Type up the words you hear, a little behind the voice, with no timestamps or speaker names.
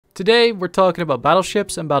Today, we're talking about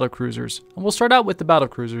battleships and battlecruisers, and we'll start out with the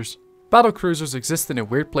battlecruisers. Battlecruisers exist in a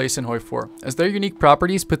weird place in HOI4, as their unique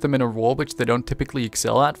properties put them in a role which they don't typically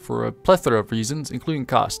excel at for a plethora of reasons, including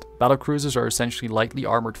cost. Battlecruisers are essentially lightly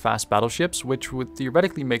armored fast battleships, which would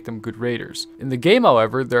theoretically make them good raiders. In the game,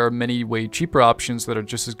 however, there are many way cheaper options that are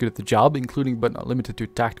just as good at the job, including but not limited to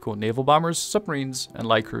tactical naval bombers, submarines, and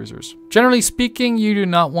light cruisers. Generally speaking, you do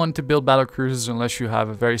not want to build battlecruisers unless you have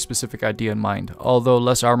a very specific idea in mind. Although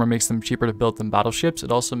less armor makes them cheaper to build than battleships,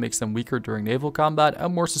 it also makes them weaker during naval combat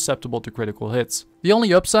and more susceptible to critical hits. The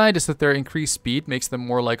only upside is that their increased speed makes them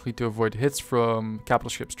more likely to avoid hits from capital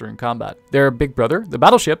ships during combat. Their big brother, the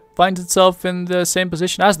battleship, finds itself in the same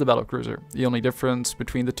position as the battlecruiser. The only difference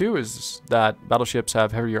between the two is that battleships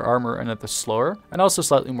have heavier armor and are thus slower, and also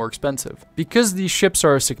slightly more expensive. Because these ships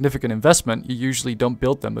are a significant investment, you usually don't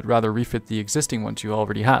build them but rather refit the existing ones you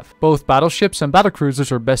already have. Both battleships and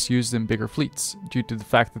battlecruisers are best used in bigger fleets, due to the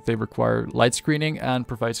fact that they require light screening and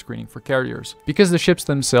provide screening for carriers. Because the ships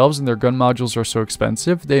themselves and their gun modules are so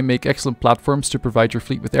expensive, they make excellent platforms to provide your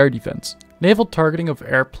fleet with air defense. Naval targeting of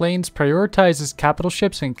airplanes prioritizes capital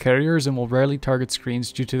ships and carriers and will rarely target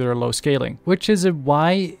screens due to their low scaling, which is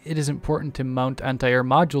why it is important to mount anti-air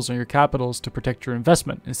modules on your capitals to protect your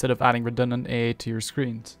investment instead of adding redundant AA to your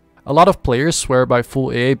screens. A lot of players swear by full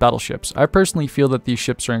AA battleships. I personally feel that these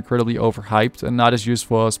ships are incredibly overhyped and not as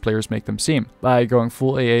useful as players make them seem. By going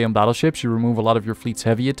full AA on battleships, you remove a lot of your fleet's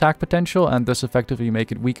heavy attack potential and thus effectively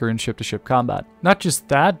make it weaker in ship-to-ship combat. Not just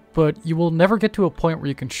that, but you will never get to a point where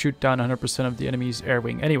you can shoot down 100% of the enemy's air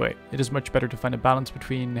wing anyway. It is much better to find a balance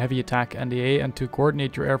between heavy attack and AA and to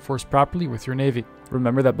coordinate your air force properly with your navy.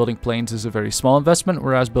 Remember that building planes is a very small investment,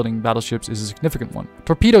 whereas building battleships is a significant one.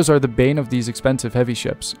 Torpedoes are the bane of these expensive heavy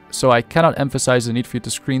ships, so I cannot emphasize the need for you to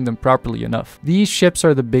screen them properly enough. These ships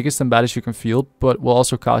are the biggest and baddest you can field, but will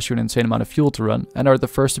also cost you an insane amount of fuel to run, and are the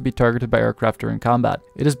first to be targeted by aircraft during combat.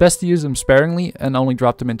 It is best to use them sparingly and only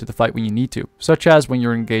drop them into the fight when you need to, such as when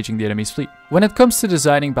you're engaging the enemy's fleet. When it comes to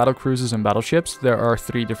designing battlecruisers and battleships, there are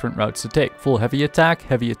 3 different routes to take: full heavy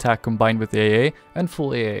attack combined with AA, and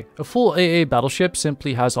full AA. A full AA battleship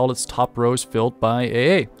simply has all its top rows filled by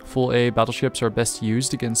AA. Full AA battleships are best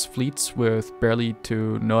used against fleets with barely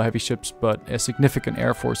to no heavy ships but a significant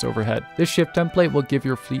air force overhead. This ship template will give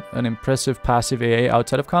your fleet an impressive passive AA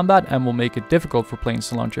outside of combat and will make it difficult for planes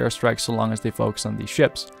to launch airstrikes so long as they focus on these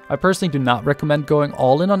ships. I personally do not recommend going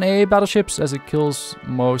all in on AA battleships, as it kills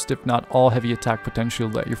most if not all heavy attack potential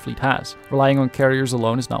that your fleet has. Relying on carriers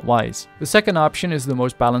alone is not wise. The second option is the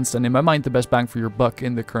most balanced and in my mind the best bang for your buck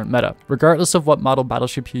in the current meta. Regardless of what model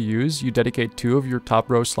battleship you use, you dedicate 2 of your top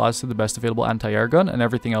row slots to the best available anti-air gun and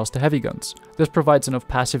everything else to heavy guns. This provides enough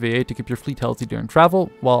passive AA to keep your fleet healthy during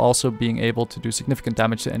travel, while also being able to do significant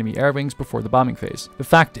damage to enemy air wings before the bombing phase. The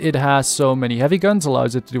fact it has so many heavy guns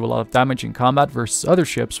allows it to do a lot of damage in combat versus other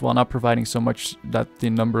ships, while not providing so much that the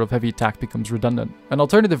number of heavy attack becomes redundant. An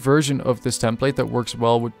alternative version of this template that works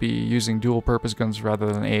well would be using dual purpose guns rather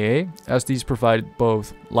than AA, as these provide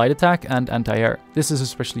both light attack and anti-air. This is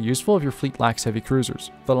especially useful if your fleet lacks heavy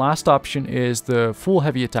cruisers. The last option is the full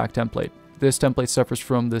heavy attack template. This template suffers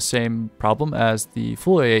from the same problem as the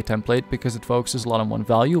full AA template because it focuses a lot on one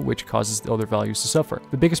value, which causes the other values to suffer.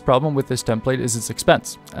 The biggest problem with this template is its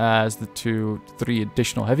expense, as the 2-3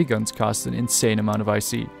 additional heavy guns cost an insane amount of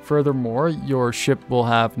IC. Furthermore, your ship will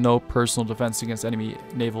have no personal defense against enemy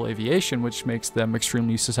naval aviation, which makes them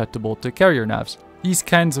extremely susceptible to carrier navs. These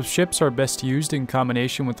kinds of ships are best used in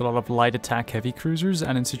combination with a lot of light attack heavy cruisers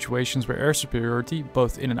and in situations where air superiority,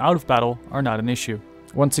 both in and out of battle, are not an issue.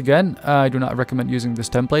 Once again, I do not recommend using this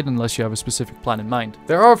template unless you have a specific plan in mind.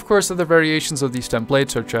 There are of course other variations of these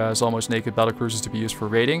templates, such as almost naked battlecruisers to be used for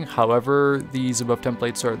raiding. However, these above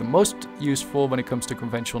templates are the most useful when it comes to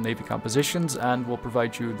conventional navy compositions and will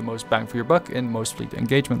provide you the most bang for your buck in most fleet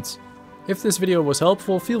engagements. If this video was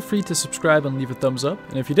helpful, feel free to subscribe and leave a thumbs up,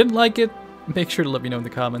 and if you didn't like it, make sure to let me know in the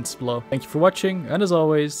comments below. Thank you for watching, and as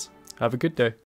always, have a good day.